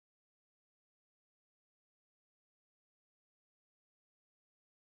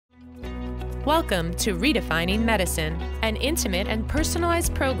Welcome to Redefining Medicine, an intimate and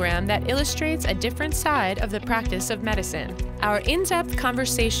personalized program that illustrates a different side of the practice of medicine. Our in-depth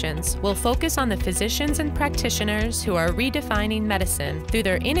conversations will focus on the physicians and practitioners who are redefining medicine through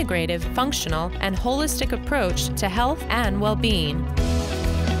their integrative, functional, and holistic approach to health and well-being.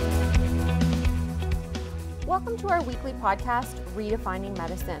 Welcome to our weekly podcast, Redefining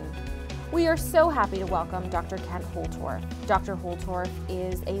Medicine. We are so happy to welcome Dr. Kent Holtorf. Dr. Holtorf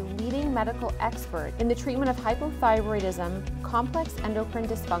is a leading medical expert in the treatment of hypothyroidism, complex endocrine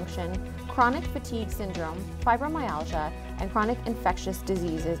dysfunction, chronic fatigue syndrome, fibromyalgia, and chronic infectious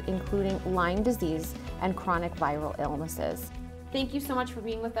diseases, including Lyme disease and chronic viral illnesses. Thank you so much for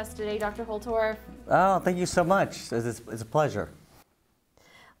being with us today, Dr. Holtorf. Oh, thank you so much. It's a pleasure.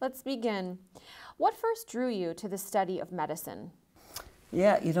 Let's begin. What first drew you to the study of medicine?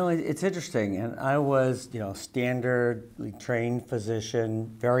 Yeah, it's interesting. And I was, standardly trained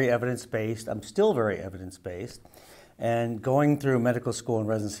physician, very evidence-based. I'm still very evidence-based. And going through medical school and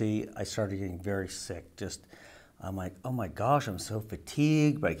residency, I started getting very sick. I'm like, oh my gosh, I'm so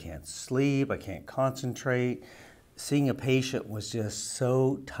fatigued, but I can't sleep, I can't concentrate. Seeing a patient was just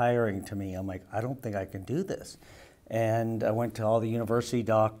so tiring to me. I'm like, I don't think I can do this. And I went to all the university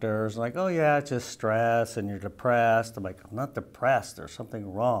doctors, like, oh yeah, it's just stress and you're depressed. I'm like, I'm not depressed, there's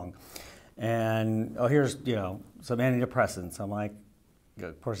something wrong. And, oh, here's, some antidepressants. I'm like,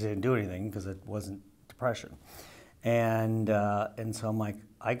 of course they didn't do anything because it wasn't depression. And so I'm like,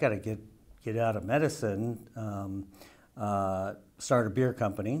 I gotta get out of medicine, start a beer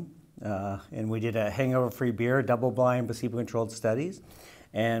company. And we did a hangover-free beer, double-blind, placebo-controlled studies,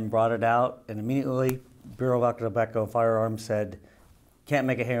 and brought it out, and immediately Bureau of Tobacco and Firearms said, can't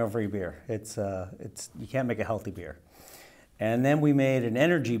make a hangover-free beer. You can't make a healthy beer. And then we made an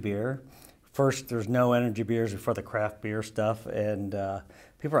energy beer. First, there's no energy beers before the craft beer stuff, and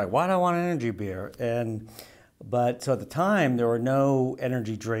people are like, why do I want an energy beer? But so at the time, there were no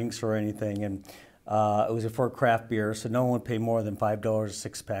energy drinks or anything, and it was for craft beer, so no one would pay more than $5 a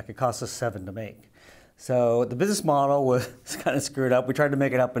six-pack. It cost us $7 to make. So the business model was kind of screwed up. We tried to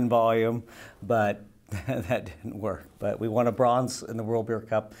make it up in volume, but that didn't work. But we won a bronze in the World Beer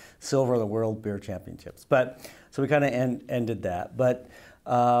Cup, silver in the World Beer Championships. So we kind of ended that. But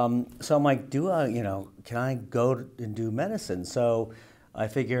so I'm like, can I go and do medicine? So I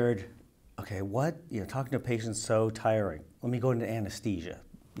figured, okay, talking to patients is so tiring. Let me go into anesthesia.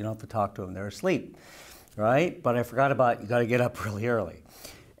 You don't have to talk to them, they're asleep, right? But I forgot about, you gotta get up really early.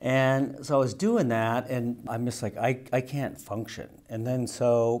 And so I was doing that, and I'm just like, I can't function. And then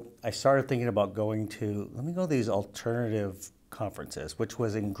so I started thinking about let me go to these alternative conferences, which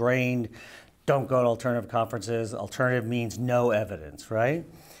was ingrained, don't go to alternative conferences. Alternative means no evidence, right?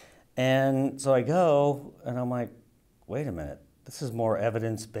 And so I go, and I'm like, wait a minute, this is more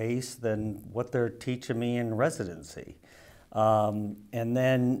evidence-based than what they're teaching me in residency. And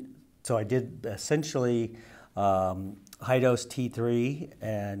then, so I did essentially high-dose T3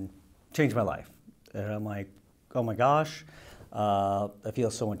 and changed my life. And I'm like, oh my gosh, I feel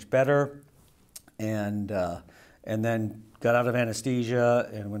so much better. And then got out of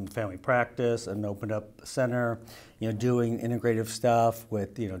anesthesia and went to family practice and opened up a center, doing integrative stuff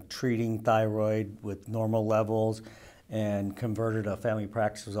with, treating thyroid with normal levels, and converted a family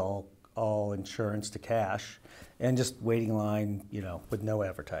practice was all insurance to cash, and just waiting line, with no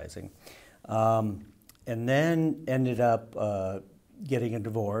advertising. And then ended up getting a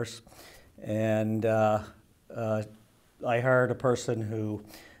divorce, and I hired a person who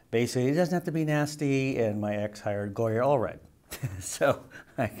basically, it doesn't have to be nasty, and my ex hired Gloria Allred. So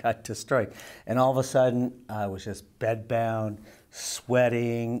I got destroyed. And all of a sudden, I was just bedbound,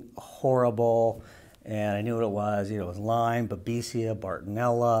 sweating, horrible, and I knew what it was. It was Lyme, Babesia,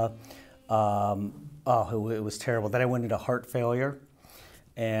 Bartonella. It was terrible. Then I went into heart failure.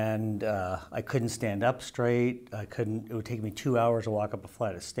 And I couldn't stand up straight. It would take me 2 hours to walk up a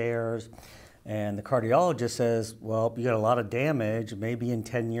flight of stairs. And the cardiologist says, well, you got a lot of damage. Maybe in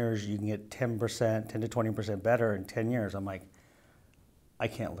 10 years you can get 10%, 10 to 20% better in 10 years. I'm like, I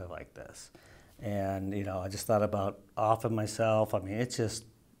can't live like this. And, I just thought about offing myself. I mean, it's just,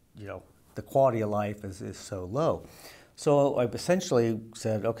 the quality of life is so low. So I essentially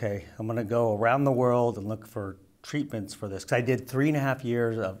said, okay, I'm going to go around the world and look for treatments for this, because I did 3.5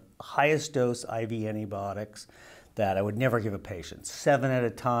 years of highest dose IV antibiotics that I would never give a patient. 7 at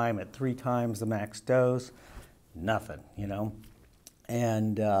a time at 3 times the max dose, nothing,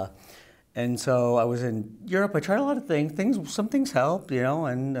 And so I was in Europe. I tried a lot of things. Some things helped,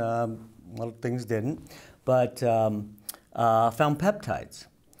 and a lot of things didn't. But found peptides.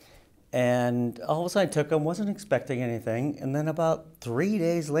 And all of a sudden I took them, wasn't expecting anything. And then about 3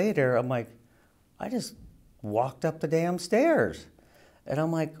 days later, I'm like, I just walked up the damn stairs. And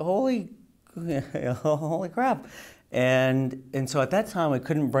I'm like, holy crap. And so at that time, I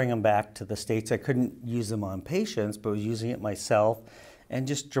couldn't bring them back to the States. I couldn't use them on patients, but was using it myself, and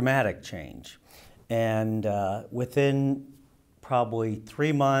just dramatic change. And within probably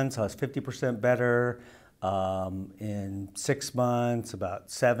 3 months, I was 50% better. In 6 months, about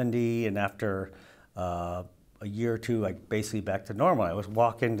 70, and after a year or two, like basically back to normal. I was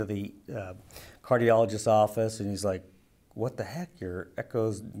walking to the cardiologist's office, and he's like, "What the heck? Your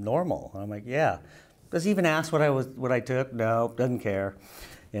echo's normal." And I'm like, "Yeah." Does he even ask what I took? No, doesn't care,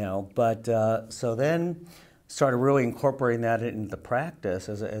 you know. But so then started really incorporating that into the practice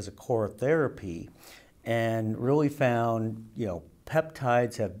as a core therapy, and really found, you know,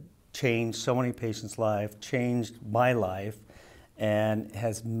 peptides have changed so many patients' lives, changed my life, and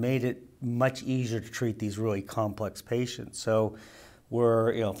has made it much easier to treat these really complex patients. So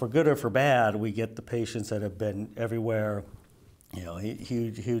we're, you know, for good or for bad, we get the patients that have been everywhere, you know,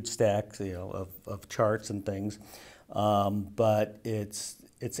 huge stacks, you know, of charts and things. But it's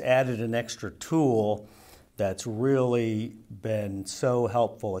added an extra tool that's really been so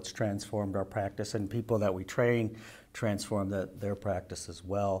helpful. It's transformed our practice, and people that we train transformed their practice as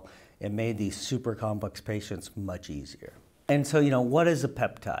well, and made these super complex patients much easier. And so, you know, what is a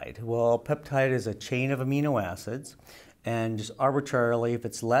peptide? Well, a peptide is a chain of amino acids, and just arbitrarily, if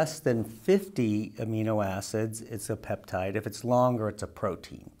it's less than 50 amino acids, it's a peptide. If it's longer, it's a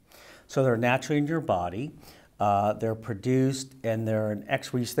protein. So they're naturally in your body. They're produced, and they're an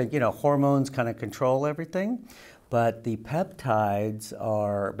X. We used to think, you know, hormones kind of control everything, but the peptides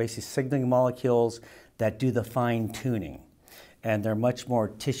are basically signaling molecules that do the fine tuning. And they're much more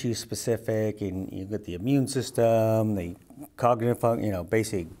tissue specific, and you get the immune system, the cognitive function, you know,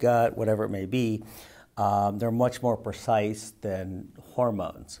 basic gut, whatever it may be. They're much more precise than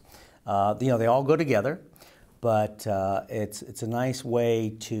hormones. You know, they all go together, but it's a nice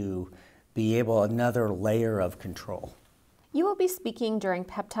way to be able, another layer of control. You will be speaking during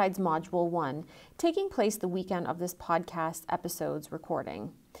Peptides Module 1, taking place the weekend of this podcast episode's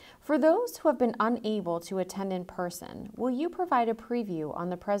recording. For those who have been unable to attend in person, will you provide a preview on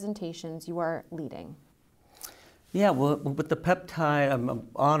the presentations you are leading? Yeah, well, with the peptide, I'm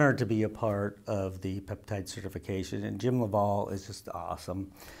honored to be a part of the peptide certification, and Jim Laval is just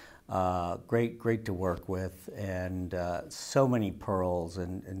awesome. Great to work with, and so many pearls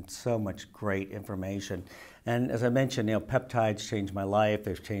and so much great information. And as I mentioned, you know, peptides changed my life.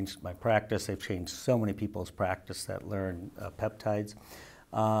 They've changed my practice. They've changed so many people's practice that learn peptides.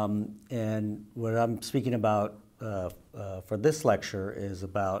 And what I'm speaking about for this lecture is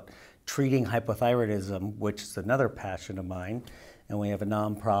about treating hypothyroidism, which is another passion of mine. And we have a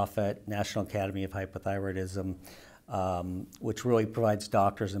nonprofit, National Academy of Hypothyroidism, which really provides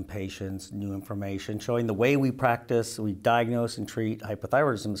doctors and patients new information, showing the way we practice, we diagnose and treat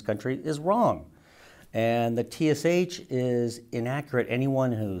hypothyroidism in this country is wrong. And the TSH is inaccurate.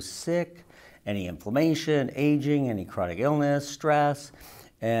 Anyone who's sick, any inflammation, aging, any chronic illness, stress,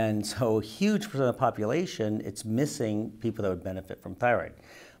 and so a huge percent of the population, it's missing people that would benefit from thyroid.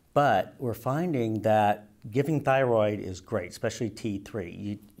 But we're finding that giving thyroid is great, especially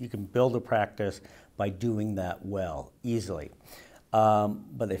T3. You can build a practice by doing that well, easily.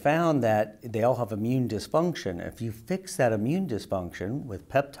 But they found that they all have immune dysfunction. If you fix that immune dysfunction with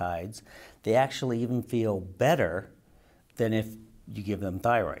peptides, they actually even feel better than if you give them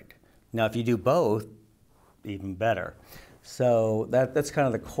thyroid. Now, if you do both, even better. So that's kind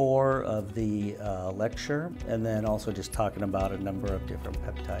of the core of the lecture, and then also just talking about a number of different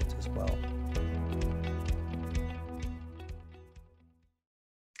peptides as well.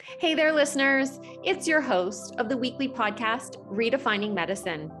 Hey there, listeners. It's your host of the weekly podcast, Redefining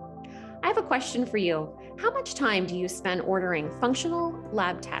Medicine. I have a question for you. How much time do you spend ordering functional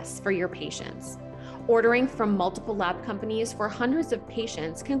lab tests for your patients? Ordering from multiple lab companies for hundreds of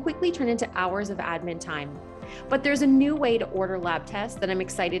patients can quickly turn into hours of admin time. But there's a new way to order lab tests that I'm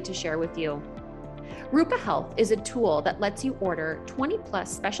excited to share with you. Rupa Health is a tool that lets you order 20+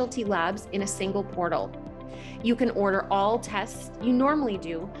 specialty labs in a single portal. You can order all tests you normally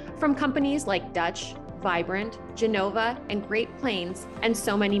do from companies like Dutch, Vibrant, Genova, and Great Plains, and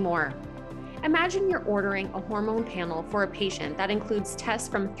so many more. Imagine you're ordering a hormone panel for a patient that includes tests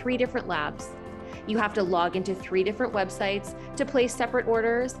from 3 different labs. You have to log into 3 different websites to place separate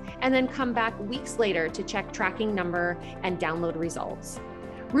orders, and then come back weeks later to check tracking number and download results.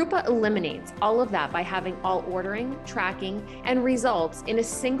 Rupa eliminates all of that by having all ordering, tracking, and results in a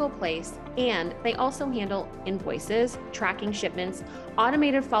single place, and they also handle invoices, tracking shipments,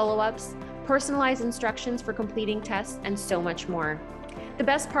 automated follow-ups, personalized instructions for completing tests, and so much more. The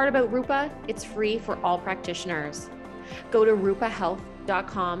best part about Rupa, it's free for all practitioners. Go to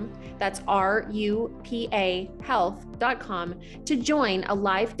rupahealth.com, that's R-U-P-A health.com, to join a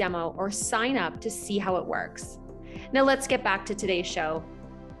live demo or sign up to see how it works. Now let's get back to today's show.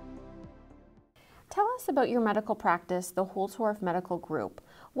 Tell us about your medical practice, the Holtorf Medical Group.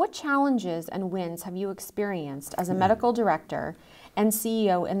 What challenges and wins have you experienced as a medical director and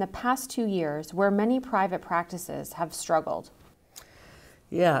CEO in the past 2 years where many private practices have struggled?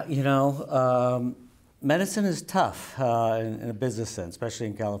 Yeah, medicine is tough in a business sense, especially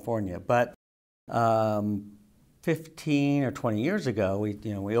in California. But 15 or 20 years ago,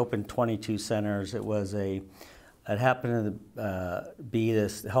 we opened 22 centers. It happened to be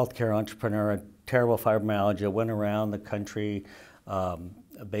this healthcare entrepreneur, terrible fibromyalgia, went around the country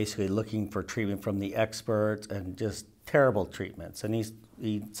basically looking for treatment from the experts and just terrible treatments. And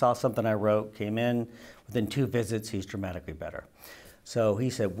he saw something I wrote, came in, within 2 visits, he's dramatically better. So he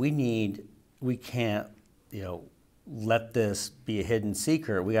said, we can't, let this be a hidden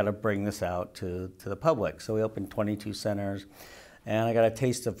secret. We got to bring this out to the public. So we opened 22 centers. And I got a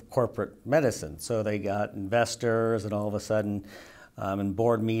taste of corporate medicine. So they got investors, and all of a sudden, in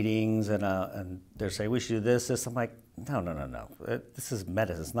board meetings, and they're saying, we should do this. I'm like, no. This is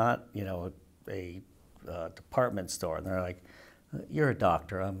medicine. It's not, a department store. And they're like, you're a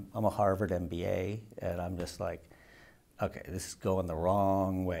doctor. I'm a Harvard MBA. And I'm just like, okay, this is going the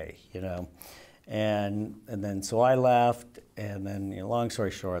wrong way, And then so I left, and then, long story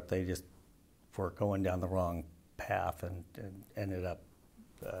short, they just were going down the wrong path and ended up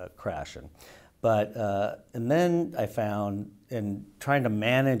crashing. But and then I found in trying to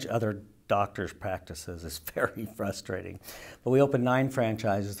manage other doctors' practices is very frustrating. But we opened 9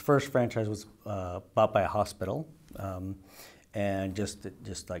 franchises. The first franchise was bought by a hospital, and just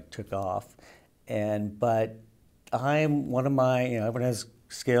like took off. But I'm one of my, everyone has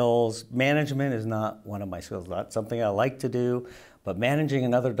skills. Management is not one of my skills. Not something I like to do. But managing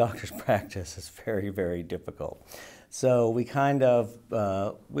another doctor's practice is very, very difficult. So we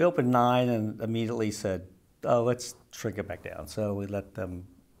we opened 9 and immediately said, oh, let's shrink it back down. So we let them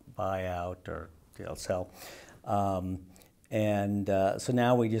buy out or sell. So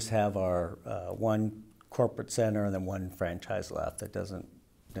now we just have our 1 corporate center and then 1 franchise left that doesn't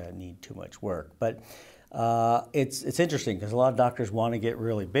need too much work. But it's interesting because a lot of doctors want to get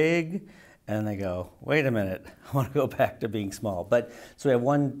really big, and they go, wait a minute, I want to go back to being small. But so we have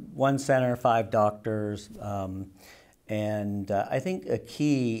one center, 5 doctors, and I think a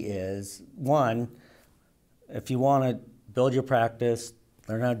key is, 1, if you want to build your practice,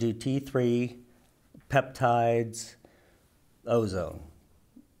 learn how to do T3, peptides, ozone.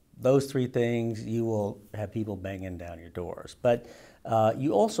 Those 3 things, you will have people banging down your doors. But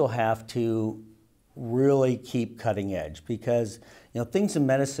you also have to really keep cutting edge, because things in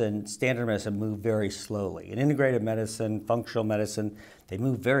medicine, standard medicine, move very slowly. In integrative medicine, functional medicine, they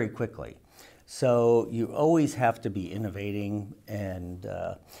move very quickly. So you always have to be innovating, and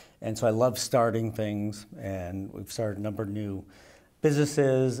so I love starting things, and we've started a number of new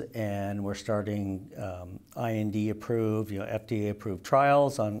businesses, and we're starting IND approved, FDA approved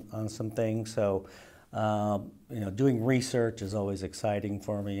trials on some things. So doing research is always exciting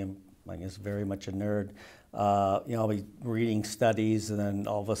for me. I guess very much a nerd. I'll be reading studies, and then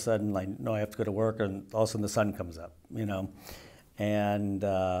all of a sudden I know I have to go to work, and all of a sudden the sun comes up, and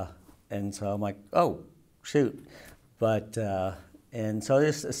so I'm like, oh, shoot. But and so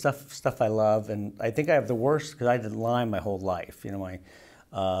this stuff I love, and I think I have the worst because I did Lyme my whole life.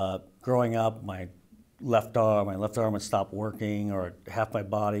 Growing up, my left arm would stop working, or half my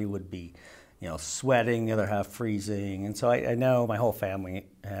body would be sweating, the other half freezing. And so I know my whole family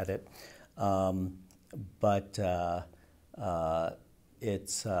had it.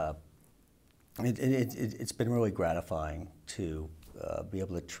 It's been really gratifying to be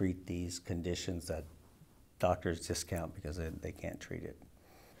able to treat these conditions that doctors discount because they can't treat it.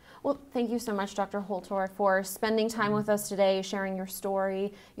 Well, thank you so much, Dr. Holtorf, for spending time with us today, sharing your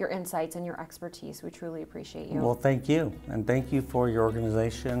story, your insights, and your expertise. We truly appreciate you. Well, thank you. And thank you for your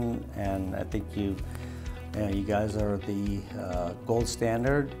organization. And I think you guys are the gold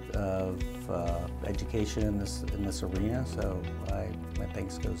standard of education in this arena. So my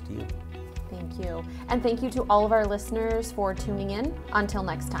thanks goes to you. Thank you. And thank you to all of our listeners for tuning in. Until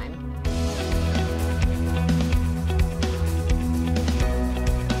next time.